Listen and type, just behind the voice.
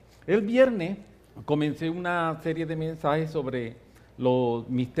El viernes comencé una serie de mensajes sobre los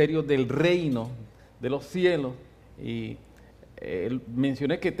misterios del reino de los cielos y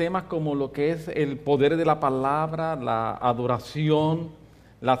mencioné que temas como lo que es el poder de la palabra, la adoración,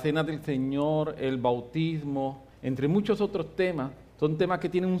 la cena del Señor, el bautismo, entre muchos otros temas, son temas que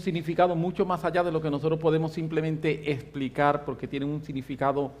tienen un significado mucho más allá de lo que nosotros podemos simplemente explicar, porque tienen un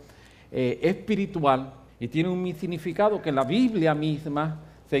significado espiritual y tienen un significado que la Biblia misma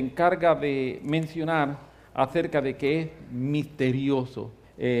se encarga de mencionar acerca de que es misterioso.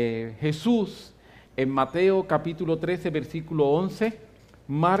 Jesús en Mateo capítulo 13, versículo 11,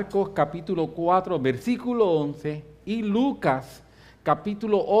 Marcos capítulo 4, versículo 11 y Lucas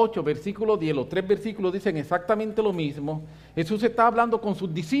capítulo 8, versículo 10, los tres versículos dicen exactamente lo mismo. Jesús está hablando con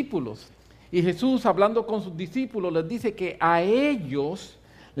sus discípulos y Jesús hablando con sus discípulos les dice que a ellos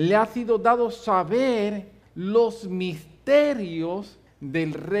le ha sido dado saber los misterios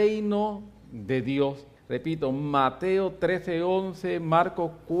del reino de Dios. Repito, Mateo 13, 11,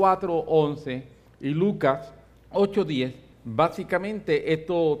 Marcos 4, 11 y Lucas 8, 10. Básicamente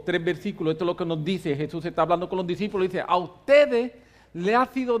estos tres versículos, esto es lo que nos dice, Jesús está hablando con los discípulos, dice, a ustedes le ha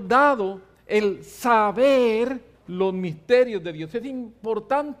sido dado el saber los misterios de Dios. Es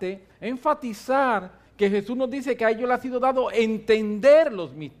importante enfatizar que Jesús nos dice que a ellos le ha sido dado entender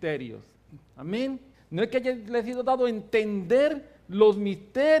los misterios. Amén. No es que a ellos le ha sido dado entender los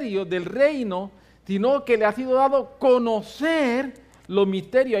misterios del reino, sino que le ha sido dado conocer los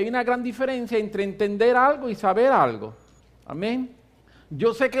misterios. Hay una gran diferencia entre entender algo y saber algo. Amén.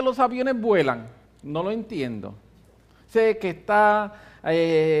 Yo sé que los aviones vuelan, no lo entiendo. Sé que está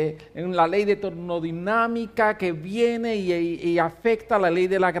en la ley de termodinámica que viene y afecta la ley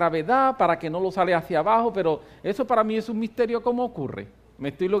de la gravedad para que no lo sale hacia abajo, pero eso para mí es un misterio cómo ocurre. ¿Me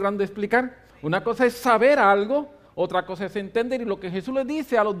estoy logrando explicar? Una cosa es saber algo, otra cosa es entender, y lo que Jesús le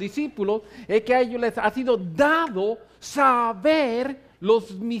dice a los discípulos es que a ellos les ha sido dado saber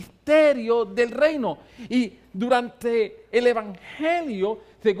los misterios del reino. Y durante el Evangelio,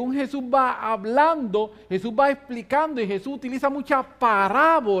 según Jesús va hablando, Jesús va explicando y Jesús utiliza muchas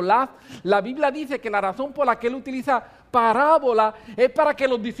parábolas. La Biblia dice que la razón por la que él utiliza parábolas es para que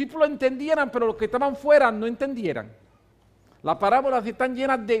los discípulos entendieran, pero los que estaban fuera no entendieran. Las parábolas están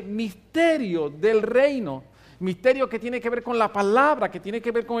llenas de misterios del reino. Misterio que tiene que ver con la palabra, que tiene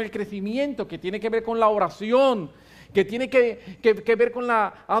que ver con el crecimiento, que tiene que ver con la oración, que tiene que ver con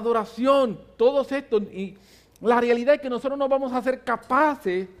la adoración, todos estos. Y la realidad es que nosotros no vamos a ser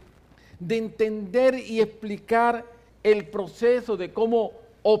capaces de entender y explicar el proceso de cómo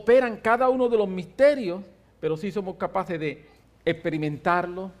operan cada uno de los misterios, pero sí somos capaces de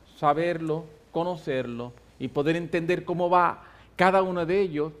experimentarlo, saberlo, conocerlo y poder entender cómo va cada uno de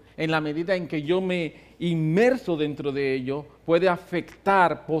ellos. En la medida en que yo me inmerso dentro de ello, puede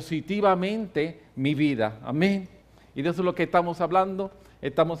afectar positivamente mi vida. Amén. Y de eso es lo que estamos hablando.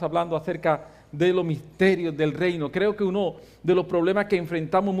 Estamos hablando acerca de los misterios del reino. Creo que uno de los problemas que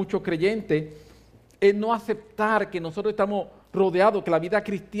enfrentamos muchos creyentes es no aceptar que nosotros estamos rodeados, que la vida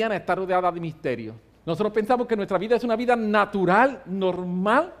cristiana está rodeada de misterios. Nosotros pensamos que nuestra vida es una vida natural,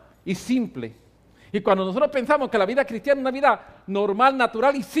 normal y simple. Y cuando nosotros pensamos que la vida cristiana es una vida normal,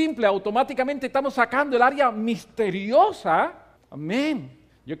 natural y simple, automáticamente estamos sacando el área misteriosa. Amén.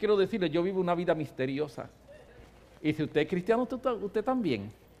 Yo quiero decirle, yo vivo una vida misteriosa. Y si usted es cristiano, usted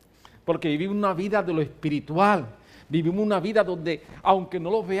también. Porque vivimos una vida de lo espiritual. Vivimos una vida donde, aunque no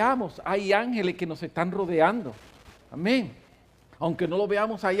lo veamos, hay ángeles que nos están rodeando. Amén. Aunque no lo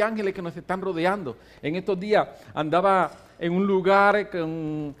veamos, hay ángeles que nos están rodeando. En estos días andaba en un lugar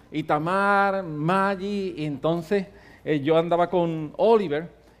con Itamar, Maggi, y entonces yo andaba con Oliver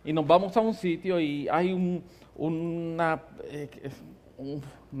y nos vamos a un sitio y hay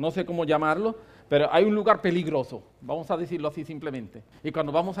no sé cómo llamarlo, pero hay un lugar peligroso, vamos a decirlo así simplemente. Y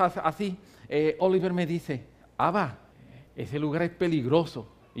cuando vamos así, Oliver me dice, Abba, ese lugar es peligroso.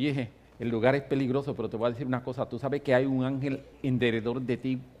 Y dije, el lugar es peligroso, pero te voy a decir una cosa, ¿tú sabes que hay un ángel en derredor de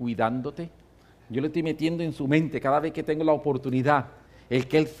ti cuidándote? Yo le estoy metiendo en su mente cada vez que tengo la oportunidad, el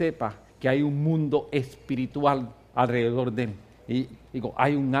que él sepa que hay un mundo espiritual alrededor de él. Y digo,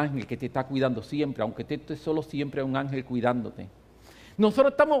 hay un ángel que te está cuidando siempre, aunque tú estés solo, siempre hay un ángel cuidándote.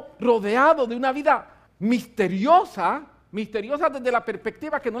 Nosotros estamos rodeados de una vida misteriosa desde la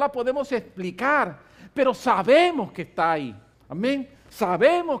perspectiva que no la podemos explicar, pero sabemos que está ahí. Amén.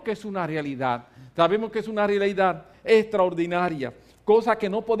 Sabemos que es una realidad, sabemos que es una realidad extraordinaria, cosa que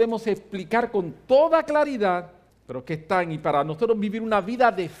no podemos explicar con toda claridad, pero que están. Y para nosotros vivir una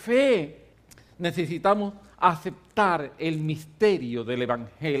vida de fe, necesitamos aceptar el misterio del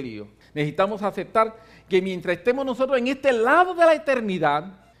Evangelio. Necesitamos aceptar que mientras estemos nosotros en este lado de la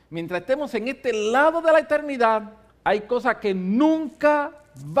eternidad, mientras estemos en este lado de la eternidad, hay cosas que nunca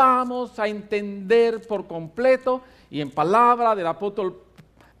vamos a entender por completo. Y en palabra del apóstol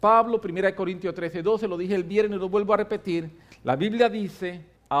Pablo, 1 Corintios 13:12, lo dije el viernes y lo vuelvo a repetir. La Biblia dice,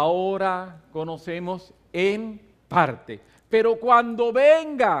 ahora conocemos en parte. Pero cuando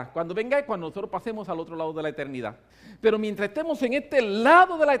venga es cuando nosotros pasemos al otro lado de la eternidad. Pero mientras estemos en este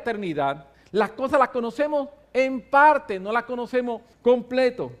lado de la eternidad, las cosas las conocemos en parte, no las conocemos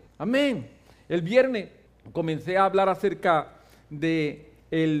completo. Amén. El viernes comencé a hablar acerca de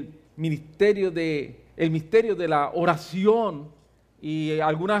el misterio de la oración y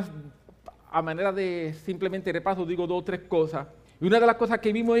algunas, a manera de simplemente repaso, digo 2 o 3 cosas. Y una de las cosas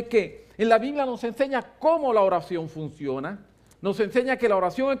que vimos es que en la Biblia nos enseña cómo la oración funciona, nos enseña que la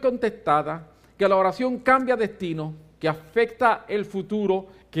oración es contestada, que la oración cambia destino, que afecta el futuro,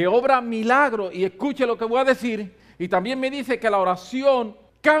 que obra milagros, y escuche lo que voy a decir, y también me dice que la oración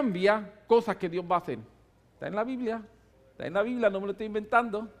cambia cosas que Dios va a hacer. Está en la Biblia, no me lo estoy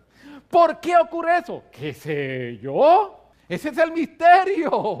inventando. ¿Por qué ocurre eso? ¿Qué sé yo? Ese es el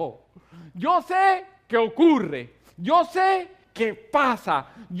misterio. Yo sé que ocurre, yo sé que pasa,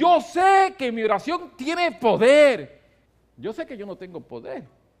 yo sé que mi oración tiene poder. Yo sé que yo no tengo poder.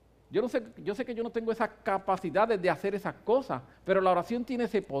 Yo sé que yo no tengo esas capacidades de hacer esas cosas, pero la oración tiene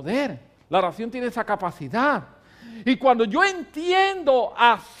ese poder, la oración tiene esa capacidad. Y cuando yo entiendo,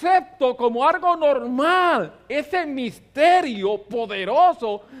 acepto como algo normal ese misterio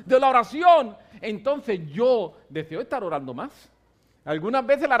poderoso de la oración, entonces yo deseo estar orando más. Algunas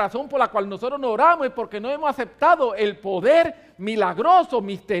veces la razón por la cual nosotros no oramos es porque no hemos aceptado el poder milagroso,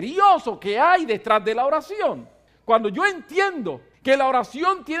 misterioso que hay detrás de la oración. Cuando yo entiendo que la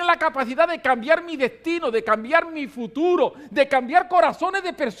oración tiene la capacidad de cambiar mi destino, de cambiar mi futuro, de cambiar corazones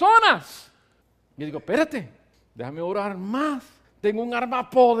de personas, yo digo, espérate, déjame orar más. Tengo un arma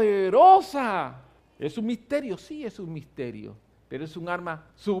poderosa. ¿Es un misterio? Sí, es un misterio. Pero es un arma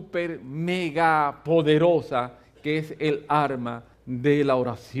súper, mega poderosa, que es el arma de la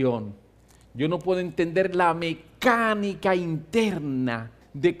oración. Yo no puedo entender la mecánica interna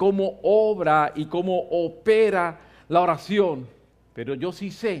de cómo obra y cómo opera la oración, pero yo sí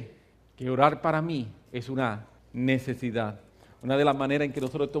sé que orar para mí es una necesidad. Una de las maneras en que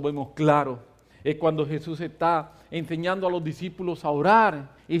nosotros esto vemos claro es cuando Jesús está enseñando a los discípulos a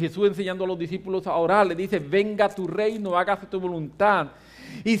orar, y Jesús enseñando a los discípulos a orar le dice, venga tu reino, hágase tu voluntad.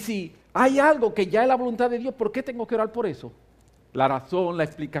 Y si hay algo que ya es la voluntad de Dios, ¿por qué tengo que orar por eso? La razón, la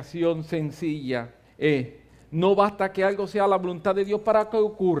explicación sencilla es, no basta que algo sea la voluntad de Dios para que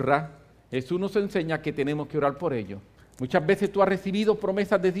ocurra. Jesús nos enseña que tenemos que orar por ello. Muchas veces tú has recibido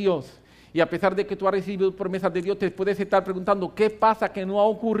promesas de Dios, y a pesar de que tú has recibido promesas de Dios, te puedes estar preguntando, ¿qué pasa que no ha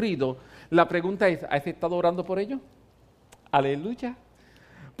ocurrido? La pregunta es, ¿has estado orando por ello? Aleluya.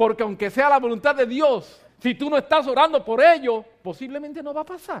 Porque aunque sea la voluntad de Dios, si tú no estás orando por ello, posiblemente no va a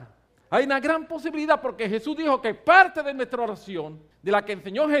pasar. Hay una gran posibilidad, porque Jesús dijo que parte de nuestra oración, de la que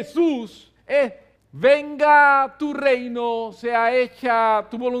enseñó Jesús, es, venga tu reino, sea hecha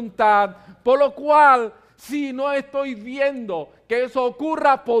tu voluntad, por lo cual, si no estoy viendo que eso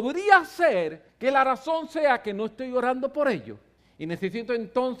ocurra, podría ser que la razón sea que no estoy orando por ello. Y necesito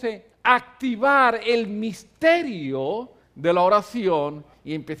entonces activar el misterio de la oración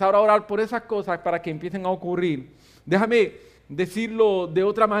y empezar a orar por esas cosas para que empiecen a ocurrir. Déjame decirlo de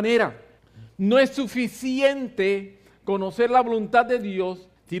otra manera. No es suficiente conocer la voluntad de Dios,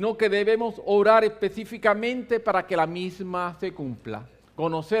 sino que debemos orar específicamente para que la misma se cumpla.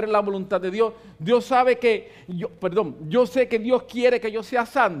 Conocer la voluntad de Dios. Yo sé que Dios quiere que yo sea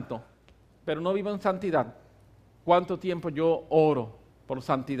santo, pero no vivo en santidad. ¿Cuánto tiempo yo oro por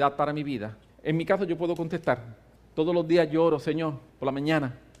santidad para mi vida? En mi caso yo puedo contestar. Todos los días yo oro, Señor, por la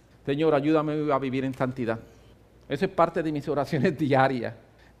mañana. Señor, ayúdame a vivir en santidad. Eso es parte de mis oraciones diarias.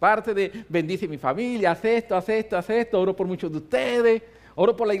 Parte de bendice mi familia, haz esto, oro por muchos de ustedes,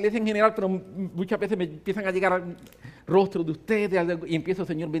 oro por la iglesia en general, pero muchas veces me empiezan a llegar rostros de ustedes y empiezo,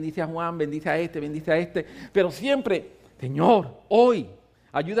 Señor, bendice a Juan, bendice a este, pero siempre, Señor, hoy,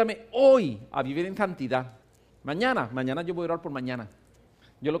 ayúdame hoy a vivir en santidad. Mañana yo voy a orar por mañana.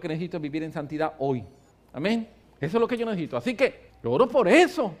 Yo lo que necesito es vivir en santidad hoy. Amén. Eso es lo que yo necesito. Así que yo oro por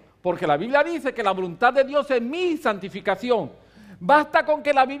eso, porque la Biblia dice que la voluntad de Dios es mi santificación. ¿Basta con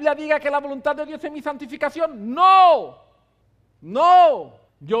que la Biblia diga que la voluntad de Dios es mi santificación? No.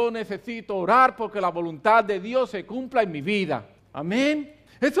 Yo necesito orar porque la voluntad de Dios se cumpla en mi vida. Amén.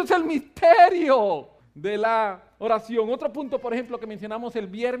 Eso es el misterio de la oración. Otro punto, por ejemplo, que mencionamos el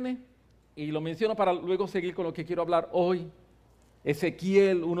viernes, y lo menciono para luego seguir con lo que quiero hablar hoy,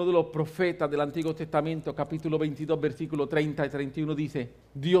 Ezequiel, uno de los profetas del Antiguo Testamento, capítulo 22, versículo 30 y 31, dice,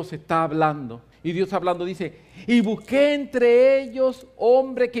 Dios está hablando. Y Dios hablando dice, y busqué entre ellos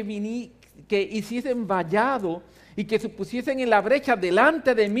hombres que hiciesen vallado y que se pusiesen en la brecha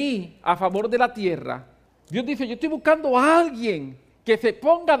delante de mí a favor de la tierra. Dios dice, yo estoy buscando a alguien que se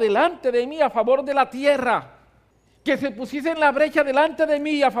ponga delante de mí a favor de la tierra, que se pusiese en la brecha delante de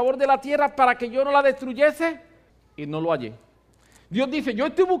mí a favor de la tierra para que yo no la destruyese, y no lo hallé. Dios dice, yo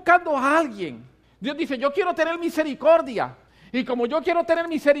estoy buscando a alguien. Dios dice, yo quiero tener misericordia. Y como yo quiero tener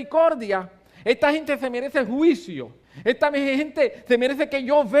misericordia, esta gente se merece juicio. Esta gente se merece que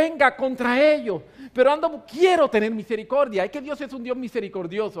yo venga contra ellos. Pero quiero tener misericordia. Es que Dios es un Dios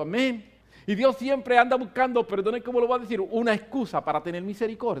misericordioso, amén. Y Dios siempre anda buscando, perdone cómo lo voy a decir, una excusa para tener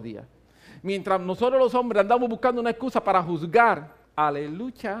misericordia. Mientras nosotros los hombres andamos buscando una excusa para juzgar,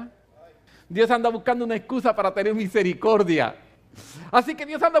 aleluya, Dios anda buscando una excusa para tener misericordia. Así que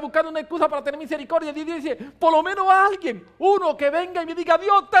Dios anda buscando una excusa para tener misericordia. Dios dice, por lo menos alguien, uno que venga y me diga,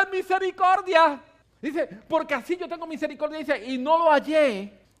 Dios, ten misericordia. Dice, porque así yo tengo misericordia. Dice, y no lo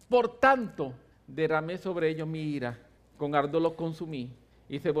hallé, por tanto, derramé sobre ellos mi ira, con ardor los consumí,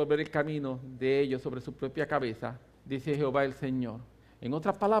 hice volver el camino de ellos sobre su propia cabeza, dice Jehová el Señor. En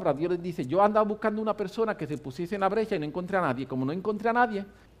otras palabras, Dios les dice, yo andaba buscando una persona que se pusiese en la brecha y no encontré a nadie. Como no encontré a nadie,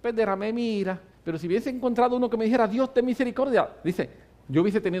 pues derramé mi ira. Pero si hubiese encontrado uno que me dijera, Dios, ten misericordia, dice, yo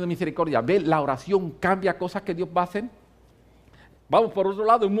hubiese tenido misericordia. Ve, la oración cambia cosas que Dios va a hacer. Vamos por otro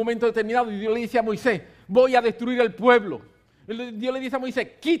lado, en un momento determinado, y Dios le dice a Moisés, voy a destruir el pueblo. Dios le dice a Moisés,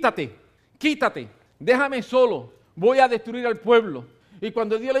 quítate, déjame solo, voy a destruir el pueblo. Y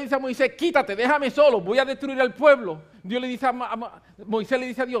cuando Dios le dice a Moisés, quítate, déjame solo, voy a destruir el pueblo, Dios le dice Moisés le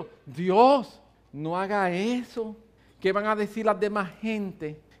dice a Dios, Dios, no haga eso. ¿Qué van a decir las demás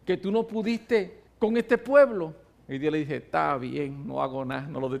gente? Que tú no pudiste con este pueblo. Y Dios le dice, está bien, no hago nada,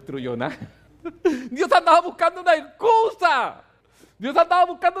 no lo destruyo nada. Dios andaba buscando una excusa. Dios andaba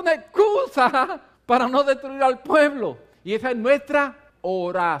buscando una excusa para no destruir al pueblo. Y esa es nuestra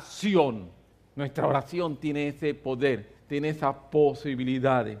oración. Nuestra oración tiene ese poder, tiene esas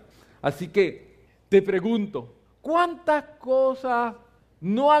posibilidades. Así que te pregunto, ¿cuántas cosas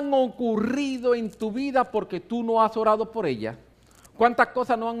no han ocurrido en tu vida porque tú no has orado por ellas? ¿Cuántas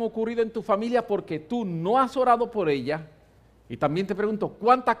cosas no han ocurrido en tu familia porque tú no has orado por ellas? Y también te pregunto,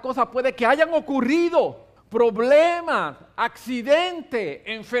 ¿cuántas cosas puede que hayan ocurrido? Problemas, accidentes,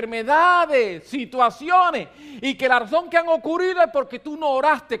 enfermedades, situaciones, y que la razón que han ocurrido es porque tú no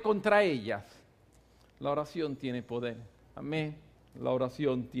oraste contra ellas. La oración tiene poder. Amén. La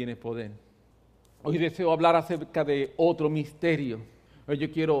oración tiene poder. Hoy deseo hablar acerca de otro misterio. Hoy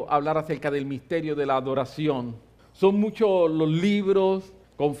yo quiero hablar acerca del misterio de la adoración. Son muchos los libros,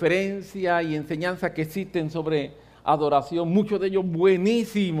 conferencias y enseñanzas que existen sobre adoración, muchos de ellos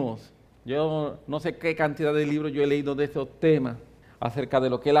buenísimos. Yo no sé qué cantidad de libros yo he leído de esos temas, acerca de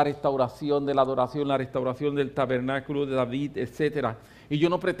lo que es la restauración de la adoración, la restauración del tabernáculo de David, etc. Y yo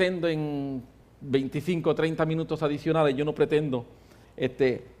no pretendo en 25 o 30 minutos adicionales, yo no pretendo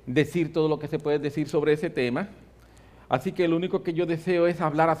decir todo lo que se puede decir sobre ese tema. Así que lo único que yo deseo es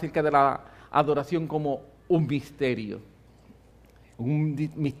hablar acerca de la adoración como un misterio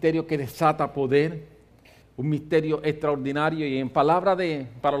que desata poder, un misterio extraordinario. Y en palabra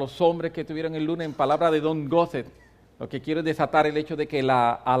para los hombres que estuvieron el lunes, en palabra de Don Gossett, lo que quiero es desatar el hecho de que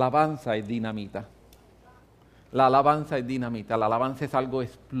la alabanza es dinamita. La alabanza es dinamita, la alabanza es algo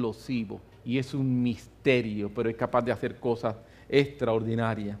explosivo y es un misterio, pero es capaz de hacer cosas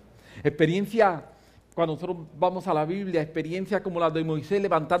extraordinarias. Experiencia, cuando nosotros vamos a la Biblia, experiencia como la de Moisés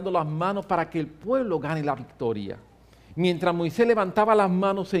levantando las manos para que el pueblo gane la victoria. Mientras Moisés levantaba las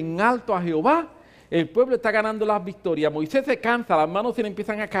manos en alto a Jehová, el pueblo está ganando las victorias. Moisés se cansa, las manos se le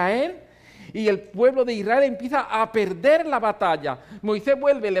empiezan a caer y el pueblo de Israel empieza a perder la batalla. Moisés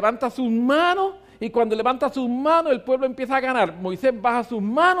vuelve, levanta sus manos y cuando levanta sus manos el pueblo empieza a ganar. Moisés baja sus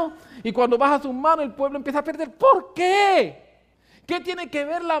manos y cuando baja sus manos el pueblo empieza a perder. ¿Por qué? ¿Qué tiene que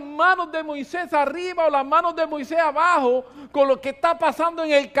ver las manos de Moisés arriba o las manos de Moisés abajo con lo que está pasando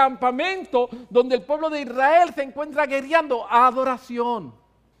en el campamento donde el pueblo de Israel se encuentra guerreando? Adoración.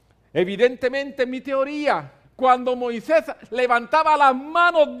 Evidentemente, en mi teoría, cuando Moisés levantaba las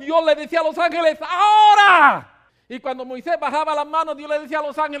manos, Dios le decía a los ángeles, ¡ahora! Y cuando Moisés bajaba las manos, Dios le decía a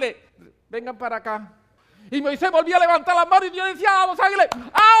los ángeles, vengan para acá. Y Moisés volvía a levantar las manos y Dios decía a los ángeles,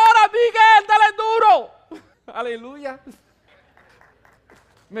 ¡ahora, Miguel, dale duro! Aleluya.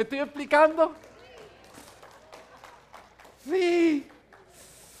 ¿Me estoy explicando? Sí.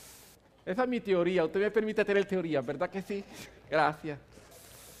 Esa es mi teoría. Usted me permite tener teoría, ¿verdad que sí? Gracias.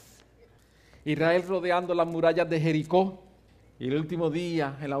 Israel rodeando las murallas de Jericó. Y el último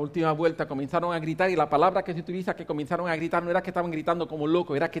día, en la última vuelta, comenzaron a gritar, y la palabra que se utiliza que comenzaron a gritar no era que estaban gritando como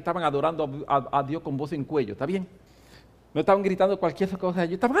locos, era que estaban adorando a Dios con voz en cuello, ¿está bien? No estaban gritando cualquier cosa,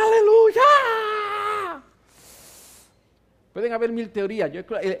 ellos estaban ¡aleluya! Pueden haber mil teorías. Yo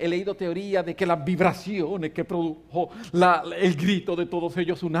he leído teorías de que las vibraciones que produjo el grito de todos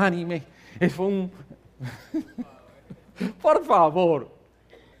ellos unánime, fue un... Por favor.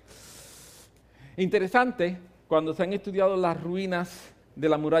 Interesante, cuando se han estudiado las ruinas de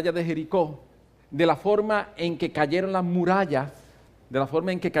la muralla de Jericó, de la forma en que cayeron las murallas,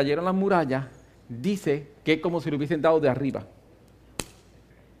 dice que es como si lo hubiesen dado de arriba.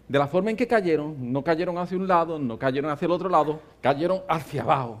 De la forma en que cayeron, no cayeron hacia un lado, no cayeron hacia el otro lado, cayeron hacia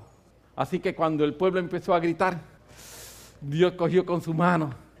abajo. Así que cuando el pueblo empezó a gritar, Dios cogió con su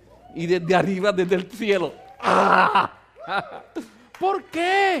mano y desde arriba, desde el cielo. ¡Ah! ¿Por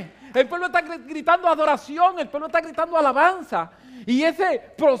qué? El pueblo está gritando adoración, el pueblo está gritando alabanza. Y ese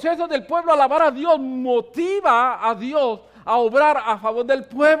proceso del pueblo a alabar a Dios motiva a Dios a obrar a favor del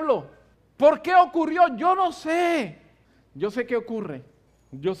pueblo. ¿Por qué ocurrió? Yo no sé. Yo sé qué ocurre.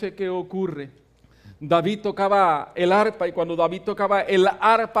 David tocaba el arpa, y cuando David tocaba el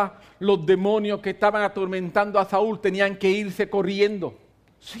arpa, los demonios que estaban atormentando a Saúl tenían que irse corriendo.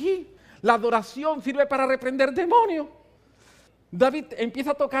 Sí, la adoración sirve para reprender demonios. David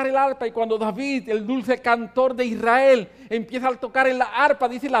empieza a tocar el arpa, y cuando David, el dulce cantor de Israel, empieza a tocar el arpa,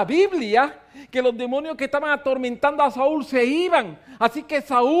 dice la Biblia que los demonios que estaban atormentando a Saúl se iban. Así que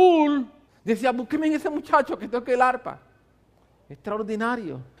Saúl decía, búsqueme en ese muchacho que toque el arpa.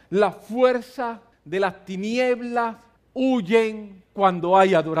 Extraordinario. La fuerza de las tinieblas huyen cuando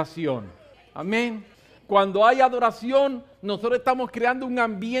hay adoración. Amén. Cuando hay adoración, nosotros estamos creando un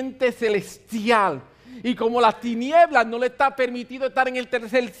ambiente celestial. Y como las tinieblas no le está permitido estar en el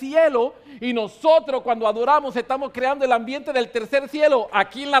tercer cielo, y nosotros cuando adoramos estamos creando el ambiente del tercer cielo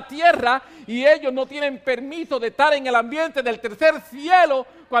aquí en la tierra, y ellos no tienen permiso de estar en el ambiente del tercer cielo,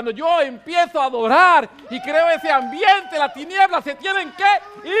 cuando yo empiezo a adorar y creo ese ambiente, las tinieblas se tienen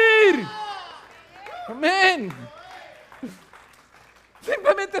que ir. Amén.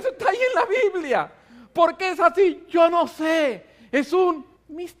 Simplemente eso está ahí en la Biblia. ¿Por qué es así? Yo no sé. Es un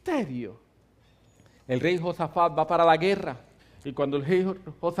misterio. El rey Josafat va para la guerra, y cuando el rey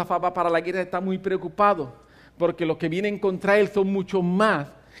Josafat va para la guerra está muy preocupado, porque los que vienen contra él son mucho más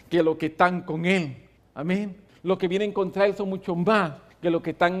que los que están con él. Amén. Los que vienen contra él son mucho más que los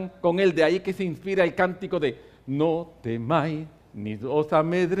que están con él. De ahí que se inspira el cántico de no temáis ni os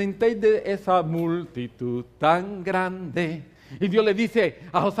amedrentéis de esa multitud tan grande. Y Dios le dice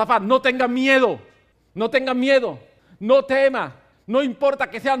a Josafat, no tengas miedo, no temas, no importa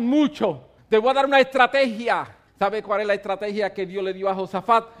que sean muchos. Te voy a dar una estrategia. ¿Sabe cuál es la estrategia que Dios le dio a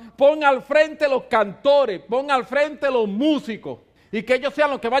Josafat? Pon al frente los cantores, pon al frente los músicos, y que ellos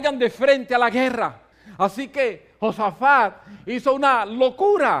sean los que vayan de frente a la guerra. Así que Josafat hizo una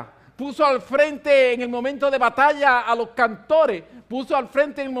locura. Puso al frente en el momento de batalla a los cantores, puso al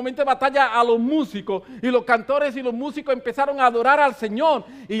frente en el momento de batalla a los músicos, y los cantores y los músicos empezaron a adorar al Señor.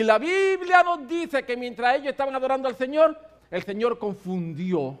 Y la Biblia nos dice que mientras ellos estaban adorando al Señor, el Señor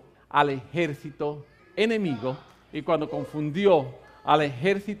confundió al ejército enemigo, y cuando confundió al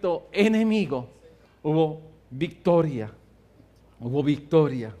ejército enemigo, hubo victoria.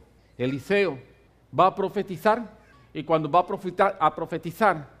 Eliseo va a profetizar, y cuando va a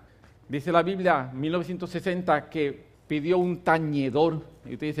profetizar, dice la Biblia, 1960, que pidió un tañedor.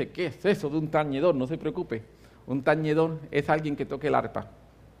 Y usted dice, ¿qué es eso de un tañedor? No se preocupe, un tañedor es alguien que toque el arpa.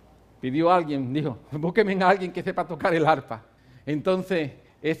 Pidió a alguien, dijo, búsqueme a alguien que sepa tocar el arpa. Entonces,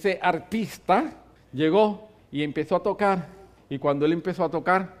 ese arpista llegó y empezó a tocar, y cuando él empezó a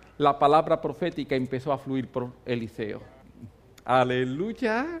tocar, la palabra profética empezó a fluir por Eliseo.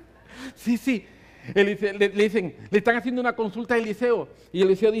 ¡Aleluya! Sí. Le están haciendo una consulta a Eliseo, y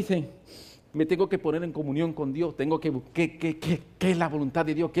Eliseo dice, me tengo que poner en comunión con Dios, tengo que ¿qué es la voluntad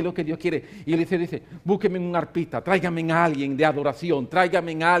de Dios? ¿Qué es lo que Dios quiere? Y Eliseo dice, búsqueme un arpista, tráigame a alguien de adoración,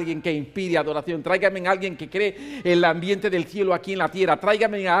 tráigame a alguien que inspire adoración, tráigame a alguien que cree el ambiente del cielo aquí en la tierra,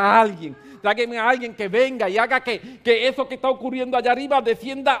 tráigame a alguien que venga y haga que eso que está ocurriendo allá arriba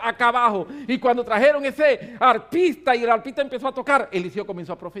descienda acá abajo. Y cuando trajeron ese arpista y el arpista empezó a tocar, Eliseo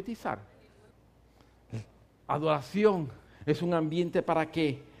comenzó a profetizar. Adoración es un ambiente para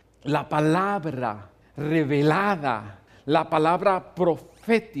que la palabra revelada, la palabra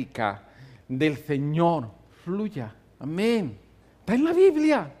profética del Señor fluya. Amén. Está en la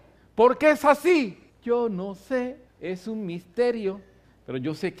Biblia. ¿Por qué es así? Yo no sé, es un misterio, pero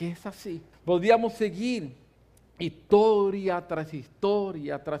yo sé que es así. Podríamos seguir historia tras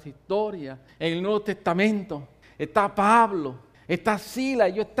historia tras historia. En el Nuevo Testamento está Pablo. está Sila,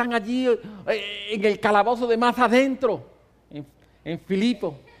 ellos están allí en el calabozo de más adentro, en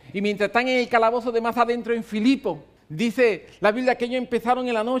Filipo. Y mientras están en el calabozo de más adentro en Filipo, dice la Biblia que ellos empezaron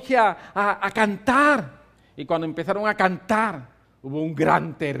en la noche a cantar. Y cuando empezaron a cantar, hubo un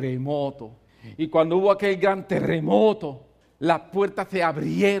gran terremoto. Y cuando hubo aquel gran terremoto, las puertas se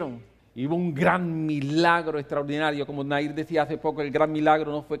abrieron. Y hubo un gran milagro extraordinario. Como Nair decía hace poco, el gran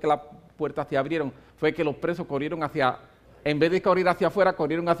milagro no fue que las puertas se abrieron, fue que los presos corrieron en vez de correr hacia afuera,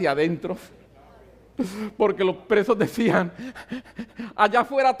 corrieron hacia adentro. Porque los presos decían, allá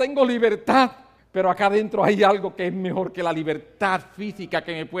afuera tengo libertad, pero acá adentro hay algo que es mejor que la libertad física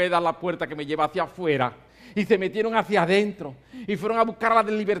que me puede dar la puerta que me lleva hacia afuera. Y se metieron hacia adentro y fueron a buscar la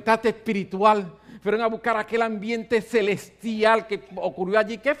libertad espiritual, fueron a buscar aquel ambiente celestial que ocurrió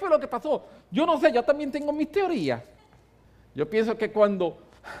allí. ¿Qué fue lo que pasó? Yo no sé, yo también tengo mis teorías. Yo pienso que cuando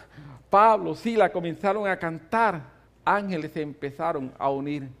Pablo, Sila comenzaron a cantar, ángeles se empezaron a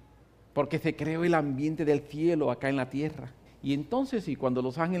unir, porque se creó el ambiente del cielo acá en la tierra. Y entonces sí, cuando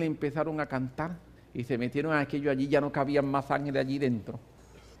los ángeles empezaron a cantar y se metieron a aquello allí, ya no cabían más ángeles allí dentro.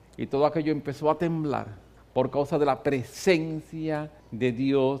 Y todo aquello empezó a temblar por causa de la presencia de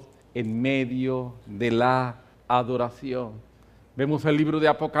Dios en medio de la adoración. Vemos el libro de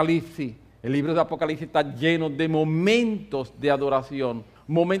Apocalipsis. El libro de Apocalipsis está lleno de momentos de adoración,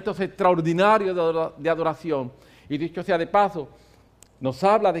 momentos extraordinarios de adoración. Y dicho sea de paso, nos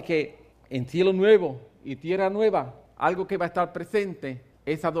habla de que en cielo nuevo y tierra nueva, algo que va a estar presente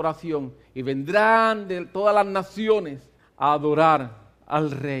es adoración. Y vendrán de todas las naciones a adorar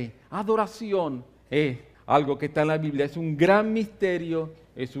al Rey. Adoración es algo que está en la Biblia, es un gran misterio,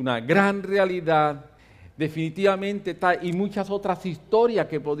 es una gran realidad. Definitivamente está, y muchas otras historias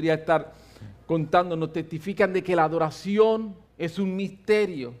que podría estar contando nos testifican de que la adoración es un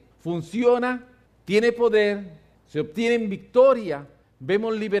misterio. Funciona, tiene poder, se obtiene victoria.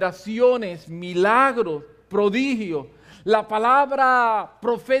 Vemos liberaciones, milagros, prodigios. La palabra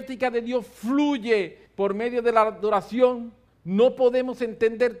profética de Dios fluye por medio de la adoración. No podemos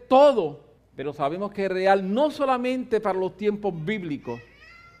entender todo, pero sabemos que es real no solamente para los tiempos bíblicos,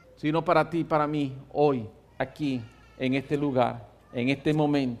 sino para ti y para mí, hoy, aquí, en este lugar, en este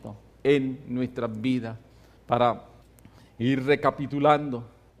momento, en nuestras vidas. Para ir recapitulando,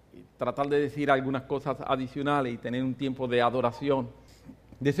 tratar de decir algunas cosas adicionales y tener un tiempo de adoración.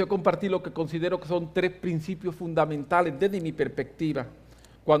 Deseo compartir lo que considero que son 3 principios fundamentales desde mi perspectiva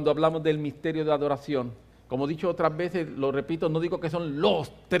cuando hablamos del misterio de adoración. Como he dicho otras veces, lo repito, no digo que son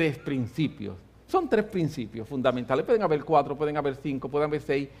los 3 principios. Son 3 principios fundamentales. Pueden haber 4, pueden haber 5, pueden haber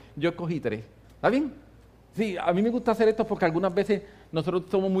 6. Yo escogí 3. ¿Está bien? Sí, a mí me gusta hacer esto porque algunas veces nosotros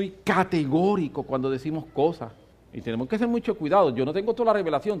somos muy categóricos cuando decimos cosas. Y tenemos que hacer mucho cuidado. Yo no tengo toda la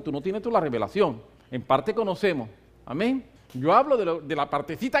revelación, tú no tienes toda la revelación. En parte conocemos. Amén. Yo hablo de la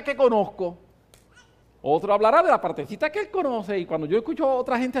partecita que conozco. Otro hablará de la partecita que él conoce. Y cuando yo escucho a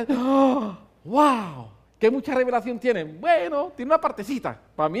otra gente, ¡oh, wow! ¿Qué mucha revelación tiene? Bueno, tiene una partecita.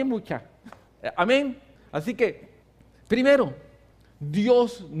 Para mí es mucha. Amén. Así que, primero,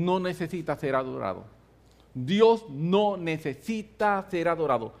 Dios no necesita ser adorado. Dios no necesita ser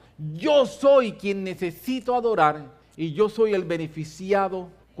adorado. Yo soy quien necesito adorar y yo soy el beneficiado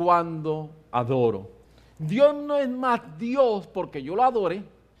cuando adoro. Dios no es más Dios porque yo lo adore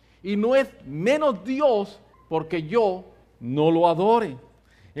y no es menos Dios porque yo no lo adore.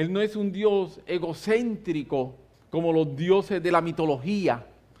 Él no es un Dios egocéntrico como los dioses de la mitología.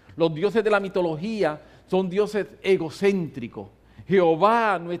 Los dioses de la mitología son dioses egocéntricos.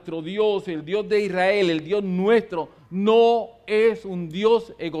 Jehová, nuestro Dios, el Dios de Israel, el Dios nuestro, no es un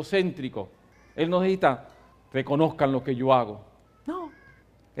Dios egocéntrico. Él no necesita, reconozcan lo que yo hago. No,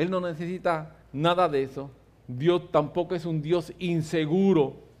 Él no necesita nada de eso. Dios tampoco es un Dios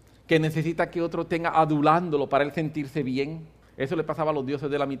inseguro que necesita que otro tenga adulándolo para Él sentirse bien. Eso le pasaba a los dioses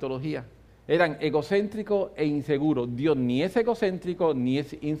de la mitología. Eran egocéntricos e inseguros. Dios ni es egocéntrico ni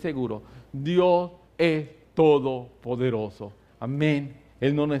es inseguro. Dios es todopoderoso. Amén.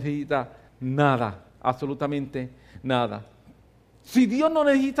 Él no necesita nada, absolutamente nada. Si Dios no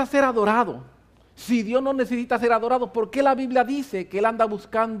necesita ser adorado, ¿por qué la Biblia dice que Él anda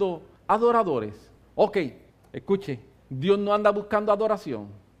buscando adoradores? Ok, escuche, Dios no anda buscando adoración.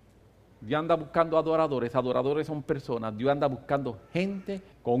 Dios anda buscando adoradores. Adoradores son personas. Dios anda buscando gente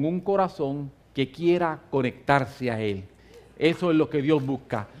con un corazón que quiera conectarse a Él. Eso es lo que Dios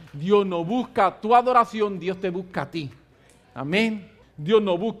busca. Dios no busca tu adoración, Dios te busca a ti. Amén. Dios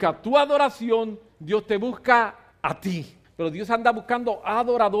no busca tu adoración, Dios te busca a ti. Pero Dios anda buscando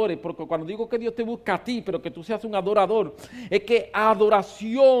adoradores, porque cuando digo que Dios te busca a ti, pero que tú seas un adorador, es que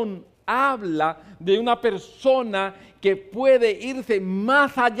adoración habla de una persona que puede irse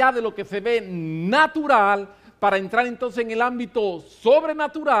más allá de lo que se ve natural para entrar entonces en el ámbito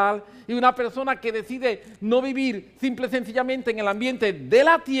sobrenatural, y una persona que decide no vivir simple y sencillamente en el ambiente de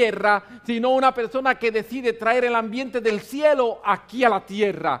la tierra, sino una persona que decide traer el ambiente del cielo aquí a la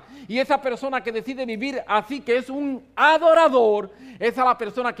tierra. Y esa persona que decide vivir así, que es un adorador, esa es la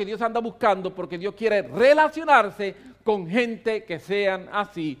persona que Dios anda buscando, porque Dios quiere relacionarse con gente que sean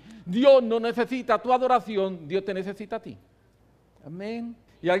así. Dios no necesita tu adoración, Dios te necesita a ti. Amén.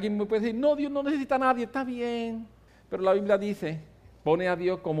 Y alguien me puede decir, no, Dios no necesita a nadie, está bien. Pero la Biblia dice, pone a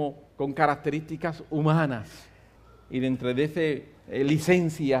Dios como con características humanas. Y dentro de esa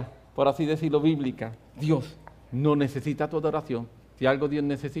licencia, por así decirlo, bíblica, Dios no necesita tu adoración. Si algo Dios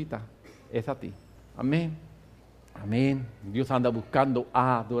necesita, es a ti. Amén. Amén. Dios anda buscando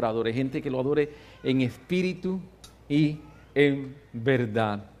adoradores, gente que lo adore en espíritu y en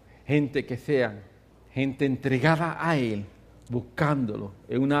verdad. Gente que sea, gente entregada a Él, buscándolo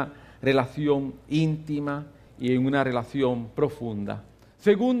en una relación íntima y en una relación profunda.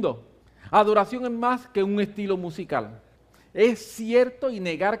 Segundo, adoración es más que un estilo musical. Es cierto, y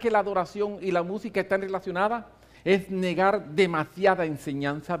negar que la adoración y la música están relacionadas es negar demasiada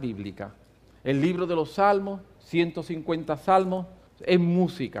enseñanza bíblica. El libro de los Salmos, 150 salmos, es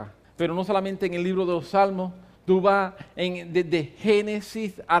música. Pero no solamente en el libro de los Salmos, tú vas desde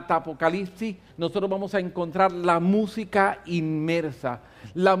Génesis hasta Apocalipsis, nosotros vamos a encontrar la música inmersa.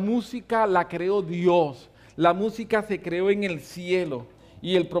 La música la creó Dios, la música se creó en el cielo.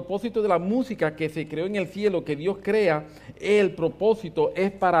 Y el propósito de la música que se creó en el cielo, que Dios crea, el propósito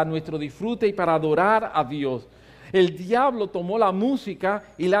es para nuestro disfrute y para adorar a Dios. El diablo tomó la música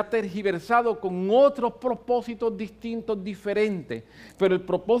y la ha tergiversado con otros propósitos distintos, diferentes. Pero el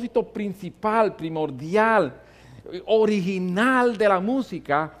propósito principal, primordial, original de la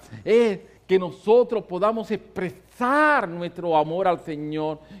música es que nosotros podamos expresar nuestro amor al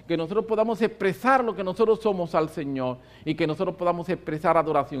Señor, que nosotros podamos expresar lo que nosotros somos al Señor y que nosotros podamos expresar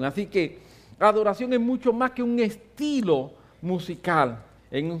adoración. Así que adoración es mucho más que un estilo musical,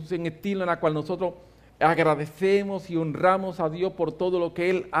 en un estilo en el cual nosotros agradecemos y honramos a Dios por todo lo que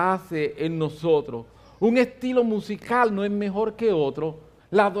Él hace en nosotros. Un estilo musical no es mejor que otro.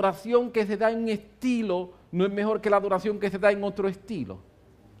 La adoración que se da en un estilo no es mejor que la adoración que se da en otro estilo.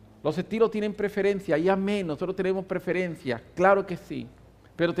 Los estilos tienen preferencia, y amén, nosotros tenemos preferencias, claro que sí,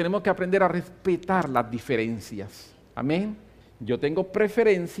 pero tenemos que aprender a respetar las diferencias. Amén. Yo tengo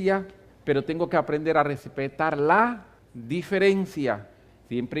preferencia, pero tengo que aprender a respetar la diferencia,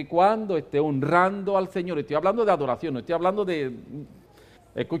 siempre y cuando esté honrando al Señor. Estoy hablando de adoración, no estoy hablando de...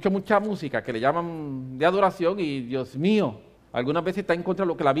 Escucho mucha música que le llaman de adoración y, Dios mío, algunas veces está en contra de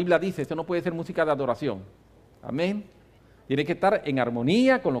lo que la Biblia dice. Eso no puede ser música de adoración. Amén. Tiene que estar en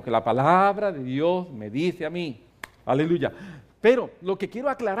armonía con lo que la palabra de Dios me dice a mí. Aleluya. Pero lo que quiero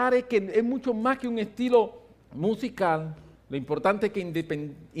aclarar es que es mucho más que un estilo musical. Lo importante es que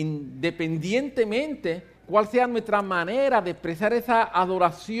independientemente cuál sea nuestra manera de expresar esa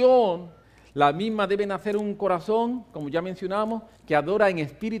adoración, la misma debe nacer un corazón, como ya mencionamos, que adora en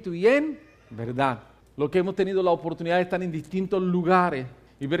espíritu y en verdad. Lo que hemos tenido la oportunidad de estar en distintos lugares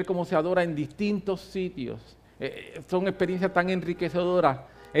y ver cómo se adora en distintos sitios. Son experiencias tan enriquecedoras.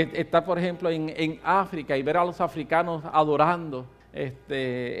 Estar, por ejemplo, en África y ver a los africanos adorando.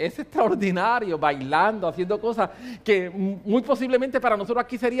 Es extraordinario, bailando, haciendo cosas que muy posiblemente para nosotros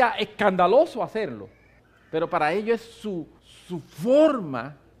aquí sería escandaloso hacerlo. Pero para ellos es su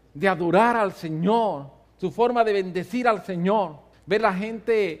forma de adorar al Señor, su forma de bendecir al Señor. Ver la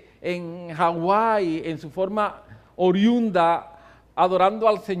gente en Hawái en su forma oriunda, adorando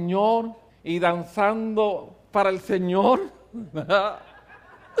al Señor y danzando para el Señor.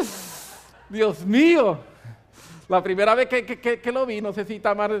 Dios mío, la primera vez que lo vi, no sé si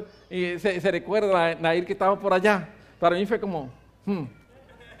Tamar se recuerda, Nair, que estaba por allá. Para mí fue como...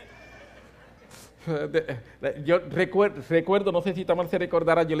 Yo recuerdo, no sé si Tamar se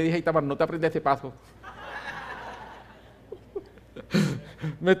recordará, yo le dije a Tamar, no te aprendes ese paso.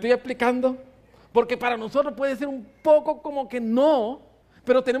 ¿Me estoy explicando? Porque para nosotros puede ser un poco como que no,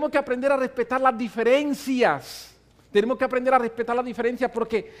 pero tenemos que aprender a respetar las diferencias. Tenemos que aprender a respetar las diferencias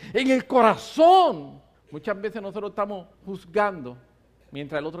porque en el corazón muchas veces nosotros estamos juzgando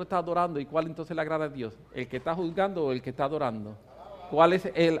mientras el otro está adorando. ¿Y cuál entonces le agrada a Dios? ¿El que está juzgando o el que está adorando? ¿Cuál es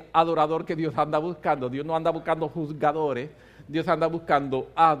el adorador que Dios anda buscando? Dios no anda buscando juzgadores, Dios anda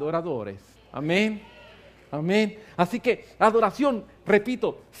buscando adoradores. Amén. Amén. Así que adoración,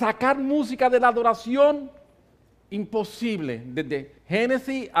 repito, sacar música de la adoración, imposible. Desde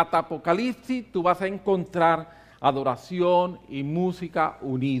Génesis hasta Apocalipsis tú vas a encontrar adoración y música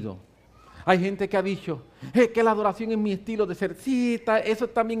unido. Hay gente que ha dicho, es que la adoración es mi estilo de ser. Sí, eso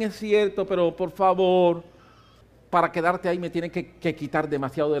también es cierto, pero por favor, para quedarte ahí me tienen que quitar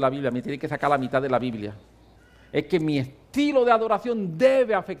demasiado de la Biblia, me tienen que sacar la mitad de la Biblia. Es que mi estilo de adoración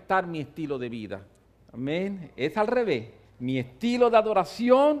debe afectar mi estilo de vida. Amén. Es al revés. Mi estilo de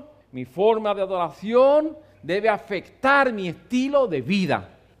adoración, mi forma de adoración debe afectar mi estilo de vida.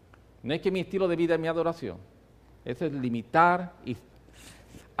 No es que mi estilo de vida es mi adoración. Eso es limitar y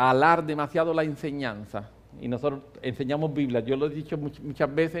alar demasiado la enseñanza. Y nosotros enseñamos Biblia. Yo lo he dicho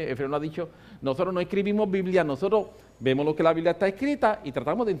muchas veces, Efraín lo ha dicho, nosotros no escribimos Biblia, nosotros vemos lo que la Biblia está escrita y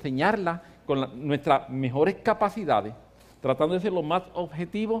tratamos de enseñarla con nuestras mejores capacidades, tratando de ser lo más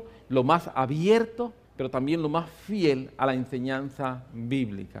objetivo, lo más abierto, pero también lo más fiel a la enseñanza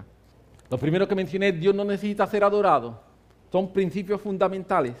bíblica. Lo primero que mencioné, Dios no necesita ser adorado. Son principios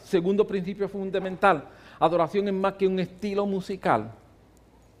fundamentales. Segundo principio fundamental, adoración es más que un estilo musical.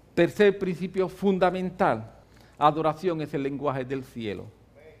 Tercer principio fundamental, adoración es el lenguaje del cielo.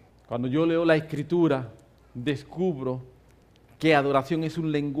 Cuando yo leo la Escritura, descubro que adoración es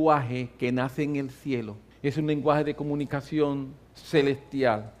un lenguaje que nace en el cielo. Es un lenguaje de comunicación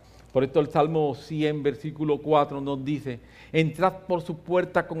celestial. Por esto el Salmo 100, versículo 4 nos dice, entrad por su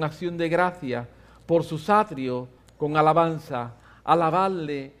puerta con acción de gracia, por sus atrios con alabanza,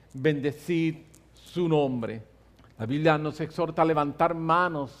 alabadle, bendecid su nombre. La Biblia nos exhorta a levantar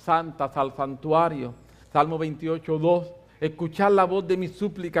manos santas al santuario. Salmo 28, 2. Escuchar la voz de mi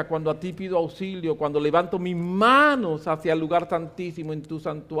súplica cuando a ti pido auxilio, cuando levanto mis manos hacia el lugar santísimo en tu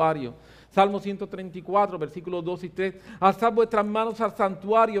santuario. Salmo 134, versículos 2 y 3. Alzad vuestras manos al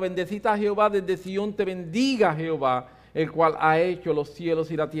santuario, bendecid a Jehová, desde Sión te bendiga Jehová, el cual ha hecho los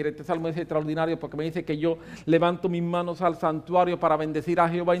cielos y la tierra. Este salmo es extraordinario porque me dice que yo levanto mis manos al santuario para bendecir a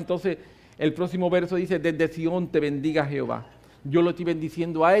Jehová. Entonces, el próximo verso dice, desde Sión te bendiga Jehová. Yo lo estoy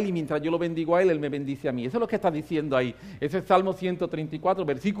bendiciendo a Él y mientras yo lo bendigo a Él, Él me bendice a mí. Eso es lo que está diciendo ahí. Ese es Salmo 134,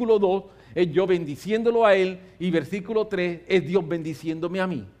 versículo 2, es yo bendiciéndolo a Él y versículo 3 es Dios bendiciéndome a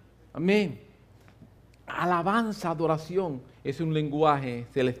mí. Amén. Alabanza, adoración, es un lenguaje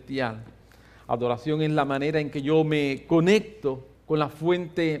celestial. Adoración es la manera en que yo me conecto con la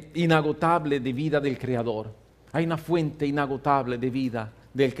fuente inagotable de vida del Creador. Hay una fuente inagotable de vida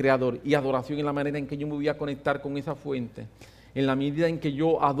del Creador y adoración es la manera en que yo me voy a conectar con esa fuente. En la medida en que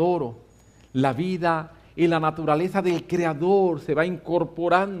yo adoro, la vida y la naturaleza del Creador se va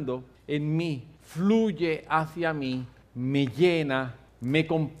incorporando en mí, fluye hacia mí, me llena, me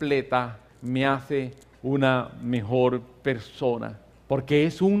completa, me hace una mejor persona. Porque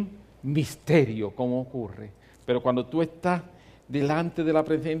es un misterio cómo ocurre. Pero cuando tú estás delante de la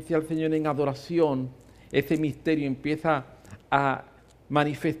presencia del Señor en adoración, ese misterio empieza a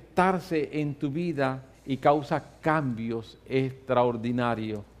manifestarse en tu vida y causa cambios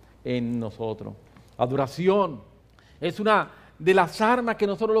extraordinarios en nosotros. Adoración es una de las armas que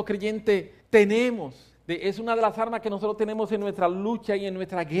nosotros los creyentes tenemos. Es una de las armas que nosotros tenemos en nuestra lucha y en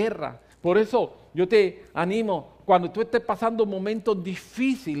nuestra guerra. Por eso yo te animo, cuando tú estés pasando momentos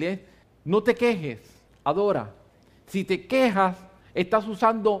difíciles, no te quejes, adora. Si te quejas, estás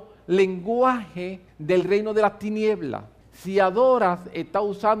usando lenguaje del reino de las tinieblas. Si adoras, estás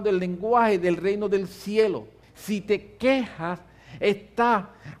usando el lenguaje del reino del cielo. Si te quejas, estás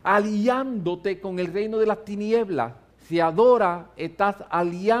aliándote con el reino de las tinieblas. Si adoras, estás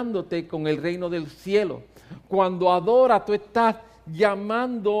aliándote con el reino del cielo. Cuando adoras, tú estás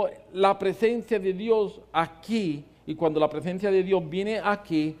llamando la presencia de Dios aquí. Y cuando la presencia de Dios viene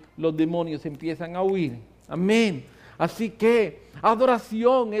aquí, los demonios empiezan a huir. Amén. Así que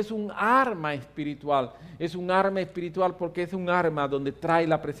adoración es un arma espiritual. Es un arma espiritual porque es un arma donde trae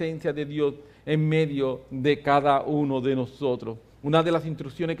la presencia de Dios en medio de cada uno de nosotros. Una de las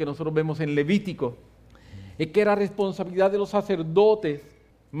instrucciones que nosotros vemos en Levítico es que era responsabilidad de los sacerdotes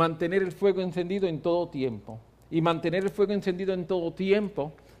mantener el fuego encendido en todo tiempo. Y mantener el fuego encendido en todo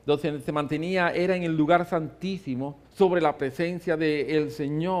tiempo, donde se mantenía, era en el lugar santísimo, sobre la presencia del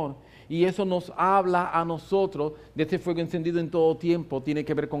Señor. Y eso nos habla a nosotros de ese fuego encendido en todo tiempo, tiene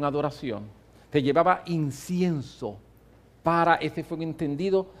que ver con adoración. Te llevaba incienso para ese fuego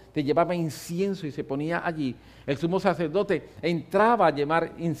encendido, te llevaba incienso y se ponía allí. El sumo sacerdote entraba a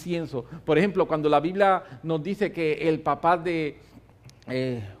llevar incienso. Por ejemplo, cuando la Biblia nos dice que el papá de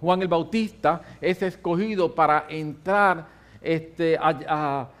Juan el Bautista es escogido para entrar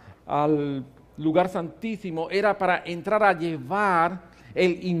al lugar santísimo, era para entrar a llevar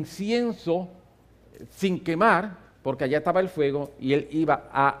el incienso sin quemar, porque allá estaba el fuego y él iba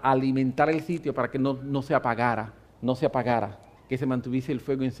a alimentar el sitio para que no se apagara. que se mantuviese el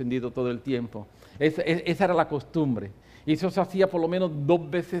fuego encendido todo el tiempo. Esa era la costumbre. Y eso se hacía por lo menos 2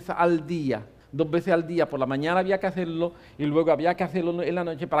 veces al día. 2 veces al día, por la mañana había que hacerlo y luego había que hacerlo en la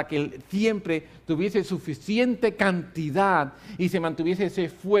noche para que siempre tuviese suficiente cantidad y se mantuviese ese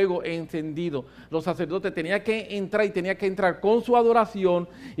fuego encendido. Los sacerdotes tenían que entrar y tenía que entrar con su adoración,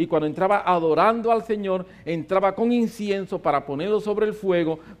 y cuando entraba adorando al Señor, entraba con incienso para ponerlo sobre el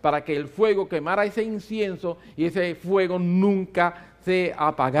fuego, para que el fuego quemara ese incienso y ese fuego nunca se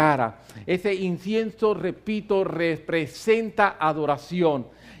apagara. Ese incienso, repito, representa adoración.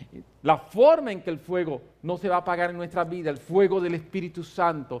 La forma en que el fuego no se va a apagar en nuestra vida, el fuego del Espíritu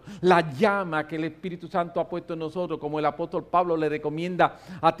Santo, la llama que el Espíritu Santo ha puesto en nosotros, como el apóstol Pablo le recomienda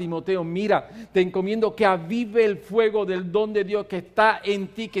a Timoteo: mira, te encomiendo que avive el fuego del don de Dios que está en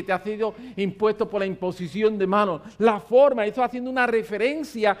ti, que te ha sido impuesto por la imposición de manos. La forma, eso haciendo una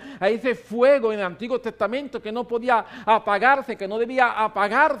referencia a ese fuego en el Antiguo Testamento que no podía apagarse, que no debía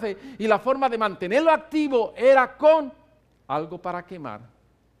apagarse, y la forma de mantenerlo activo era con algo para quemar,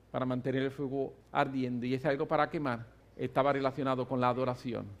 para mantener el fuego ardiendo, y ese algo para quemar estaba relacionado con la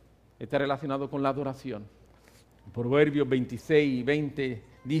adoración. Está relacionado con la adoración. Proverbios 26 y 20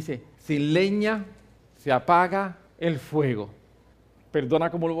 dice: sin leña se apaga el fuego. Perdona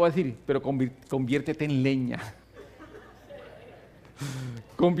cómo lo voy a decir, pero conviértete en leña.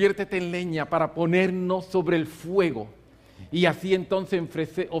 Conviértete en leña para ponernos sobre el fuego y así entonces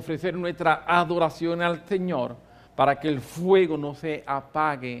ofrecer nuestra adoración al Señor, para que el fuego no se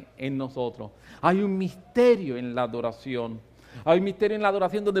apague en nosotros. Hay un misterio en la adoración. Hay un misterio en la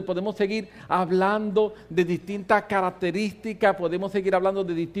adoración donde podemos seguir hablando de distintas características, podemos seguir hablando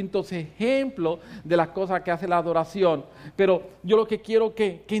de distintos ejemplos de las cosas que hace la adoración. Pero yo lo que quiero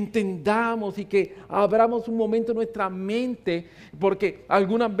que entendamos y que abramos un momento en nuestra mente, porque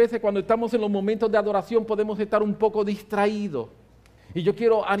algunas veces cuando estamos en los momentos de adoración podemos estar un poco distraídos. Y yo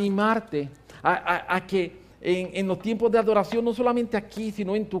quiero animarte a que en los tiempos de adoración, no solamente aquí,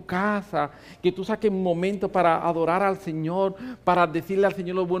 sino en tu casa, que tú saques un momento para adorar al Señor, para decirle al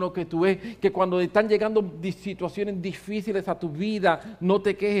Señor lo bueno que tú eres, que cuando están llegando situaciones difíciles a tu vida, no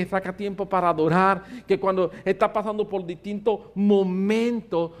te quejes, saca tiempo para adorar, que cuando estás pasando por distintos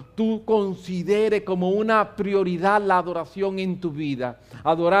momentos, tú consideres como una prioridad la adoración en tu vida.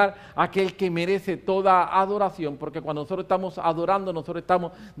 Adorar a aquel que merece toda adoración, porque cuando nosotros estamos adorando, nosotros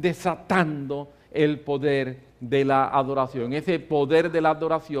estamos desatando el poder de la adoración, ese poder de la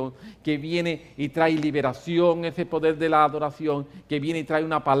adoración que viene y trae liberación, ese poder de la adoración que viene y trae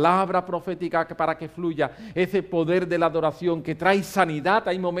una palabra profética para que fluya, ese poder de la adoración que trae sanidad.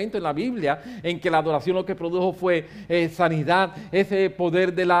 Hay momentos en la Biblia en que la adoración lo que produjo fue sanidad, ese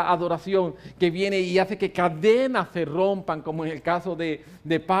poder de la adoración que viene y hace que cadenas se rompan, como en el caso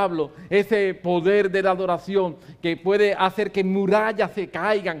de Pablo, ese poder de la adoración que puede hacer que murallas se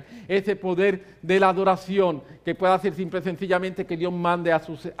caigan, ese poder de la adoración que puede hacer simple y sencillamente que Dios mande a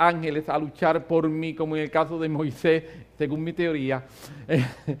sus ángeles a luchar por mí, como en el caso de Moisés, según mi teoría.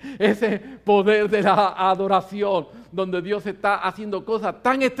 Ese poder de la adoración, donde Dios está haciendo cosas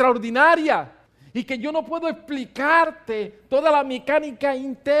tan extraordinarias y que yo no puedo explicarte toda la mecánica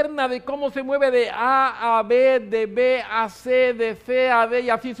interna de cómo se mueve de A a B, de B a C, de C a D y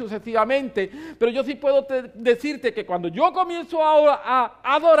así sucesivamente. Pero yo sí puedo decirte que cuando yo comienzo a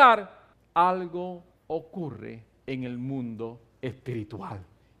adorar, algo ocurre en el mundo espiritual.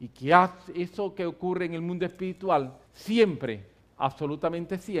 Y que eso que ocurre en el mundo espiritual siempre,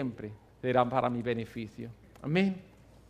 absolutamente siempre, será para mi beneficio. Amén.